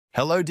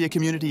Hello, dear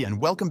community,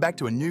 and welcome back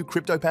to a new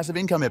Crypto Passive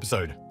Income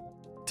episode.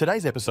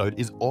 Today's episode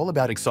is all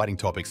about exciting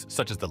topics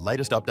such as the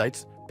latest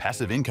updates,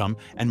 passive income,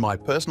 and my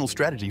personal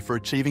strategy for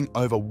achieving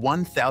over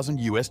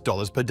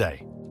 $1,000 per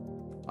day.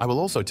 I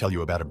will also tell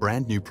you about a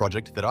brand new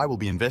project that I will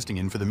be investing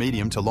in for the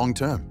medium to long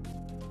term.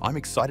 I'm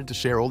excited to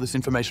share all this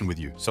information with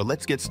you, so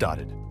let's get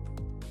started.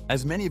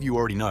 As many of you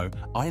already know,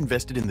 I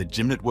invested in the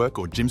Gym Network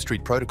or Gym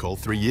Street protocol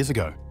 3 years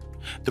ago.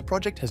 The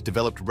project has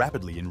developed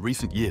rapidly in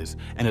recent years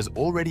and has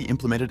already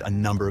implemented a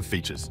number of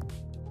features.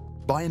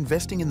 By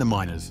investing in the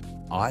miners,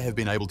 I have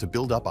been able to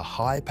build up a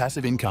high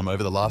passive income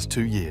over the last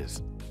 2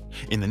 years.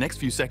 In the next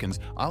few seconds,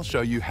 I'll show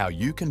you how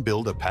you can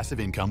build a passive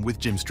income with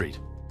Gym Street.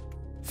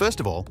 First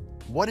of all,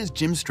 what is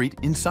Gym Street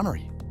in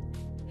summary?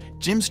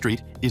 Gym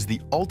Street is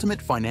the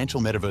ultimate financial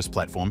metaverse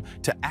platform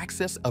to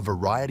access a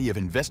variety of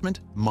investment,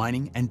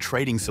 mining, and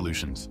trading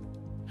solutions.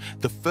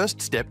 The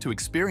first step to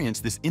experience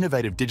this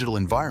innovative digital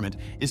environment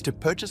is to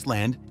purchase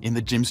land in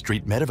the Gym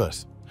Street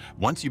metaverse.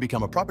 Once you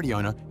become a property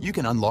owner, you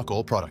can unlock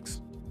all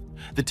products.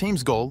 The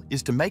team's goal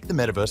is to make the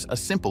metaverse a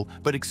simple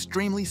but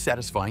extremely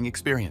satisfying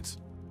experience.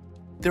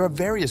 There are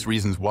various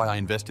reasons why I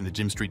invest in the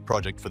Gym Street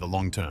project for the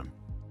long term.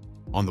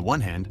 On the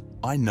one hand,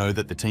 I know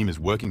that the team is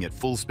working at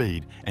full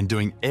speed and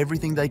doing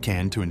everything they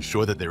can to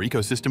ensure that their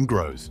ecosystem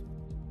grows.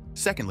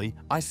 Secondly,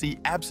 I see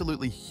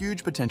absolutely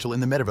huge potential in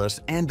the metaverse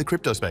and the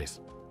crypto space.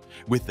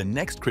 With the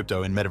next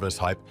crypto and metaverse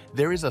hype,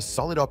 there is a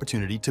solid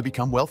opportunity to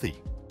become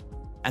wealthy.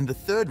 And the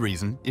third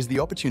reason is the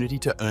opportunity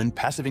to earn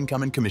passive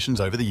income and commissions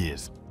over the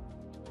years.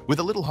 With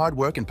a little hard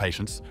work and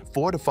patience,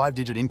 4 to 5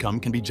 digit income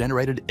can be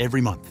generated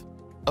every month.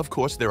 Of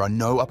course, there are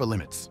no upper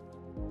limits.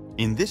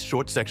 In this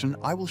short section,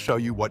 I will show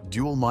you what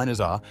dual miners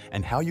are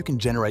and how you can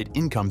generate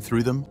income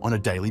through them on a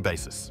daily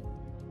basis.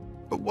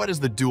 But what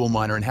is the dual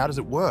miner and how does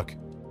it work?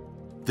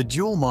 The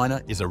dual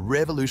miner is a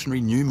revolutionary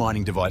new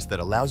mining device that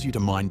allows you to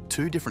mine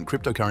 2 different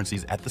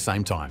cryptocurrencies at the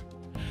same time.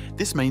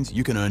 This means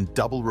you can earn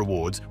double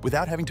rewards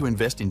without having to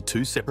invest in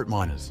 2 separate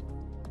miners.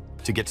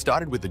 To get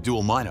started with the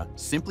dual miner,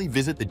 simply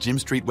visit the Gym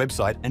Street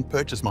website and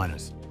purchase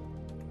miners.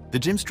 The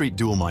Gym Street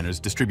dual miners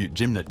distribute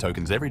GymNet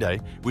tokens every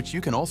day, which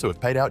you can also have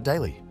paid out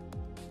daily.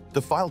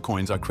 The file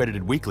coins are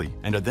credited weekly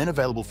and are then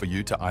available for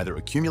you to either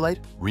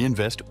accumulate,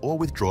 reinvest, or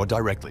withdraw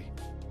directly.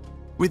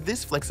 With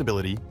this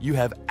flexibility, you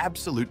have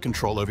absolute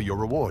control over your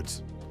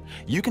rewards.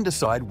 You can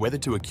decide whether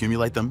to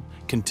accumulate them,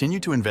 continue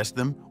to invest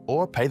them,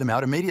 or pay them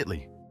out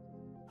immediately.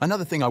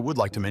 Another thing I would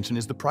like to mention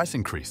is the price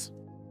increase.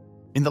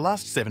 In the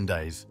last 7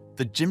 days,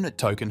 the GymNet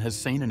token has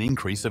seen an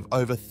increase of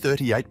over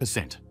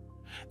 38%.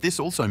 This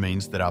also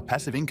means that our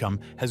passive income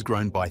has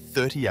grown by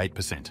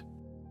 38%.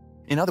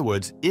 In other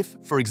words, if,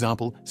 for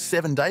example,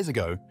 7 days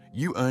ago,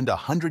 you earned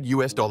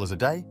 $100 a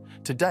day,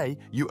 today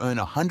you earn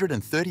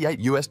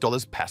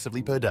 $138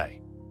 passively per day.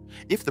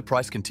 If the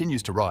price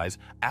continues to rise,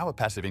 our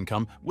passive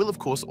income will of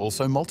course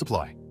also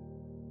multiply.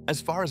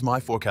 As far as my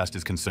forecast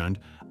is concerned,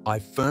 I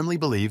firmly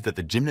believe that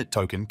the GymNet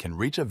token can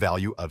reach a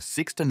value of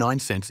 6 to 9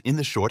 cents in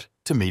the short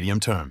to medium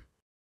term.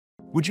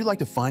 Would you like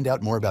to find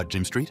out more about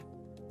Gym Street?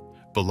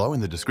 Below in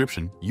the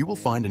description, you will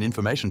find an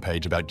information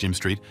page about Gym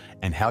Street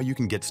and how you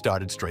can get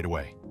started straight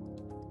away.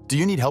 Do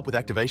you need help with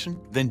activation?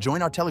 Then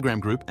join our Telegram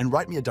group and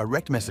write me a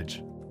direct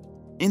message.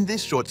 In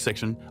this short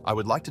section, I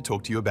would like to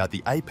talk to you about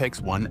the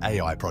Apex One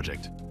AI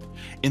project.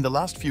 In the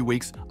last few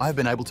weeks, I've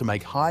been able to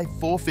make high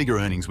 4-figure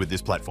earnings with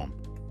this platform.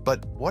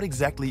 But what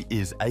exactly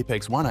is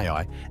Apex One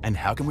AI and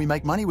how can we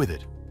make money with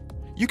it?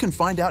 You can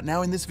find out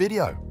now in this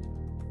video.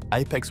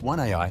 Apex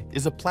One AI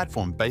is a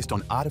platform based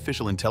on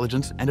artificial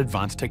intelligence and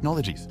advanced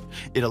technologies.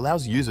 It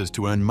allows users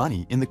to earn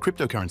money in the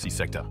cryptocurrency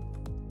sector.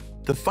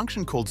 The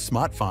function called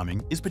smart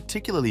farming is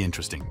particularly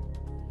interesting.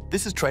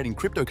 This is trading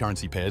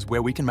cryptocurrency pairs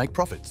where we can make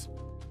profits.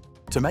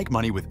 To make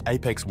money with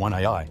Apex One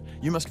AI,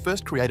 you must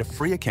first create a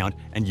free account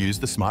and use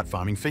the smart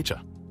farming feature.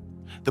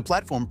 The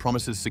platform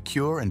promises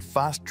secure and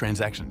fast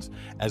transactions,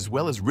 as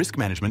well as risk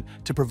management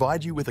to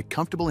provide you with a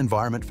comfortable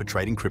environment for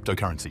trading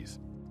cryptocurrencies.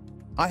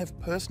 I have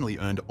personally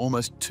earned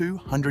almost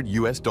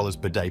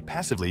 $200 per day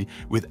passively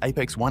with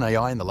Apex One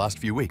AI in the last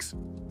few weeks.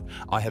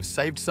 I have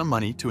saved some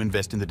money to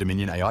invest in the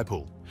Dominion AI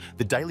pool.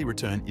 The daily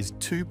return is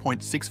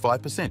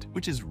 2.65%,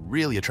 which is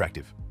really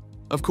attractive.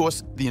 Of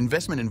course, the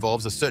investment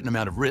involves a certain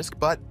amount of risk,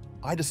 but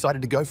I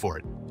decided to go for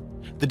it.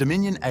 The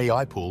Dominion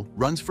AI pool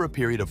runs for a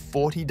period of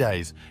 40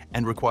 days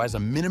and requires a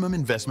minimum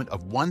investment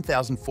of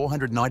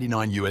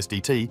 1,499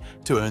 USDT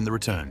to earn the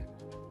return.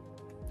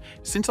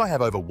 Since I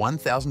have over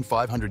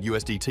 1,500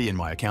 USDT in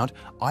my account,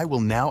 I will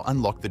now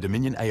unlock the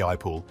Dominion AI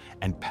pool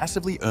and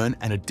passively earn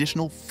an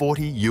additional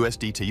 40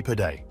 USDT per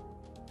day.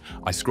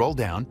 I scroll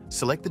down,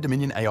 select the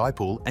Dominion AI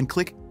pool and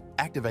click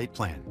Activate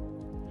Plan.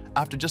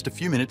 After just a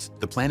few minutes,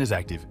 the plan is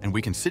active and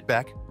we can sit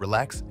back,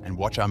 relax and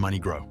watch our money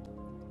grow.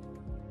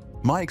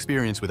 My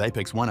experience with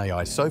Apex One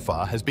AI so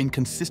far has been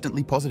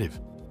consistently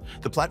positive.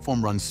 The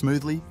platform runs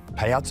smoothly,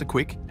 payouts are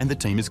quick and the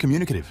team is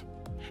communicative.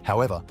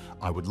 However,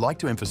 I would like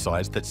to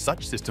emphasize that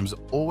such systems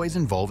always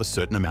involve a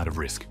certain amount of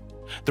risk.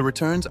 The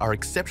returns are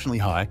exceptionally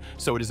high,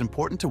 so it is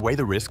important to weigh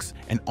the risks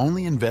and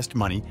only invest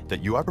money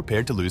that you are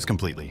prepared to lose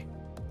completely.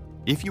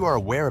 If you are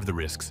aware of the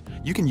risks,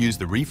 you can use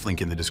the ref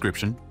link in the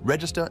description,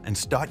 register and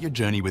start your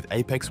journey with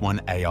Apex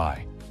One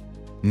AI.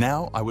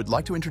 Now, I would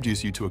like to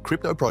introduce you to a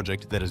crypto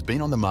project that has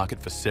been on the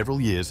market for several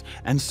years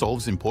and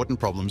solves important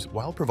problems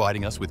while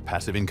providing us with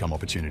passive income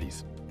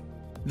opportunities.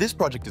 This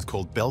project is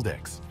called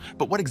Beldex.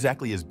 But what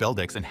exactly is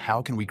Beldex and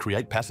how can we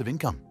create passive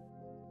income?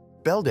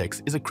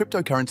 Beldex is a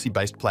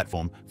cryptocurrency-based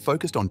platform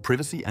focused on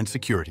privacy and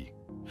security.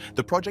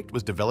 The project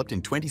was developed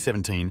in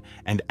 2017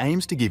 and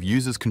aims to give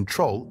users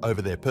control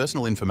over their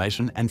personal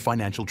information and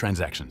financial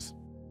transactions.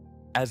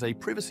 As a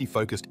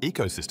privacy-focused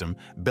ecosystem,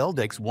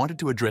 Beldex wanted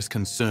to address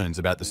concerns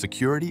about the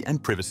security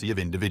and privacy of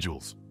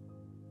individuals.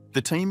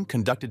 The team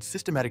conducted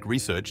systematic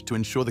research to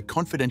ensure the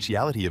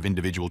confidentiality of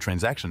individual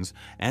transactions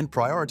and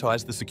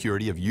prioritize the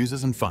security of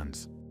users and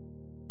funds.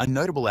 A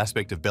notable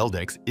aspect of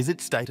Beldex is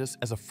its status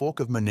as a fork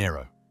of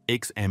Monero,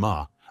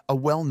 XMR, a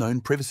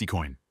well-known privacy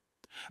coin.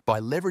 By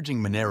leveraging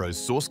Monero's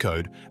source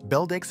code,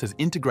 Beldex has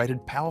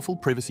integrated powerful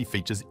privacy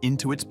features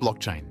into its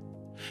blockchain.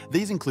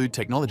 These include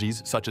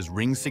technologies such as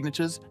ring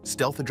signatures,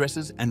 stealth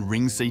addresses, and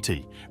ring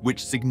CT,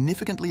 which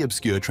significantly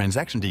obscure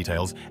transaction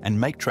details and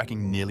make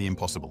tracking nearly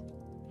impossible.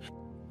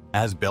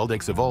 As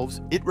Beldex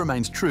evolves, it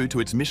remains true to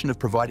its mission of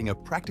providing a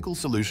practical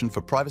solution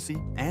for privacy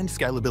and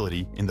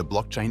scalability in the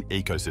blockchain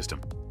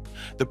ecosystem.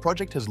 The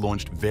project has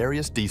launched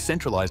various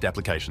decentralized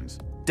applications,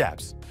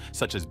 dApps,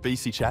 such as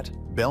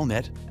BCChat,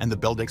 Belnet, and the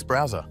Beldex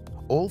browser,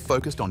 all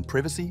focused on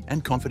privacy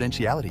and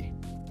confidentiality.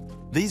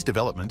 These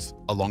developments,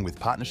 along with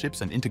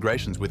partnerships and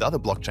integrations with other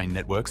blockchain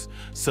networks,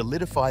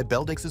 solidify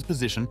Beldex's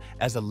position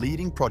as a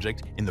leading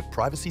project in the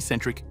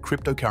privacy-centric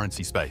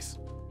cryptocurrency space.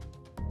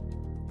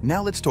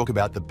 Now let's talk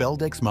about the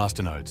Beldex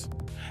masternodes.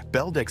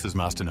 Beldex's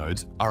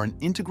masternodes are an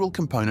integral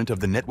component of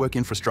the network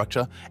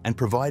infrastructure and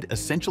provide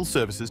essential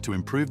services to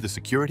improve the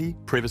security,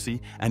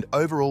 privacy, and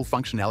overall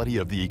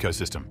functionality of the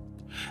ecosystem.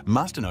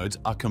 Masternodes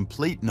are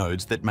complete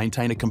nodes that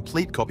maintain a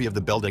complete copy of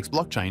the Beldex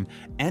blockchain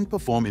and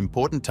perform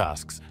important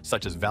tasks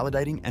such as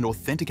validating and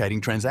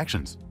authenticating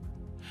transactions.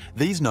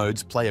 These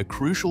nodes play a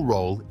crucial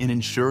role in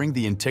ensuring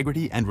the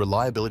integrity and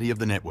reliability of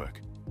the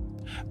network.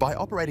 By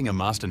operating a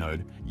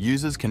masternode,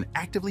 users can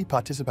actively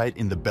participate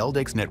in the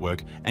Beldex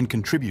network and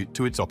contribute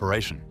to its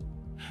operation.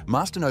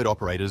 Masternode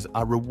operators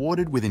are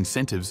rewarded with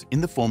incentives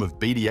in the form of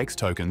BDX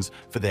tokens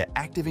for their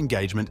active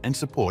engagement and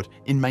support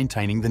in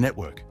maintaining the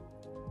network.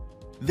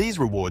 These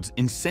rewards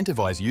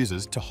incentivize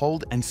users to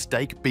hold and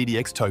stake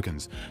BDX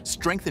tokens,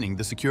 strengthening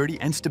the security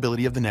and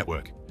stability of the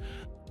network.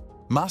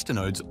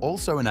 Masternodes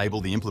also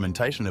enable the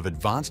implementation of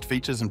advanced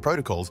features and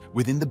protocols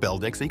within the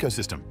Beldex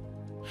ecosystem.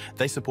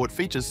 They support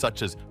features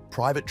such as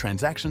private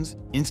transactions,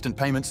 instant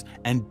payments,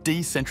 and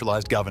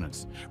decentralized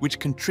governance, which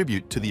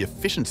contribute to the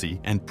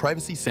efficiency and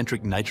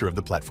privacy-centric nature of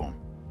the platform.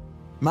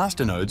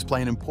 Masternodes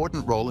play an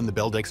important role in the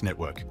Beldex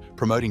network,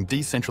 promoting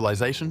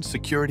decentralization,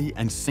 security,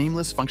 and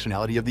seamless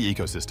functionality of the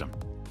ecosystem.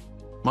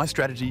 My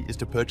strategy is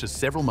to purchase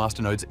several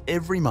masternodes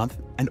every month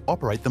and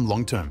operate them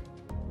long-term.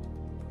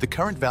 The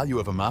current value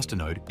of a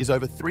masternode is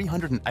over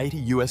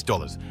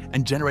 $380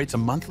 and generates a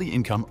monthly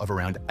income of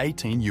around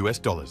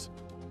 $18.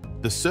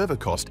 The server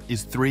cost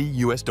is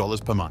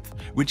 $3 per month,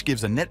 which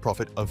gives a net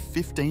profit of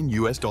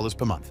 $15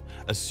 per month,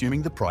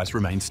 assuming the price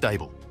remains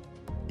stable.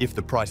 If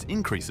the price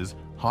increases,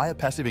 higher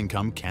passive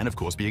income can of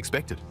course be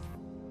expected.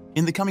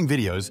 In the coming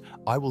videos,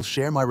 I will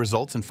share my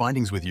results and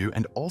findings with you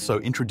and also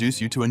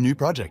introduce you to a new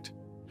project.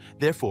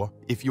 Therefore,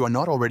 if you are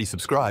not already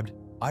subscribed,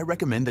 I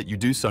recommend that you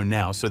do so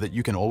now so that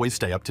you can always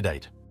stay up to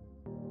date.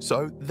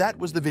 So that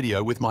was the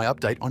video with my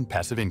update on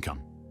passive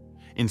income.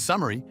 In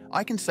summary,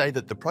 I can say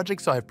that the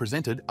projects I have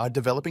presented are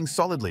developing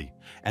solidly,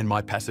 and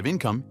my passive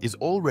income is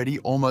already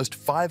almost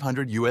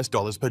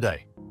 $500 per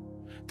day.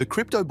 The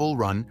Crypto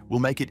Bullrun will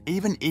make it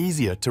even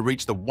easier to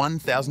reach the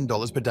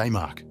 $1,000 per day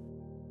mark.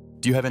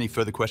 Do you have any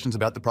further questions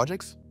about the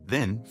projects?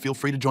 Then feel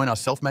free to join our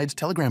Self-Made's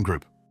Telegram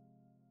group.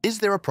 Is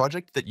there a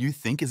project that you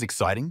think is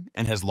exciting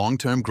and has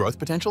long-term growth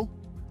potential?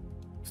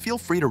 Feel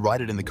free to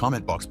write it in the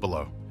comment box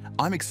below.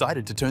 I'm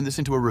excited to turn this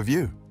into a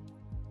review.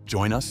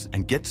 Join us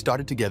and get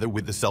started together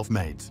with the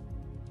Self-Mades.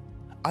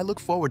 I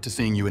look forward to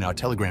seeing you in our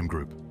Telegram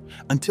group.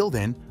 Until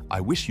then, I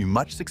wish you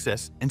much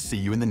success and see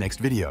you in the next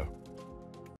video.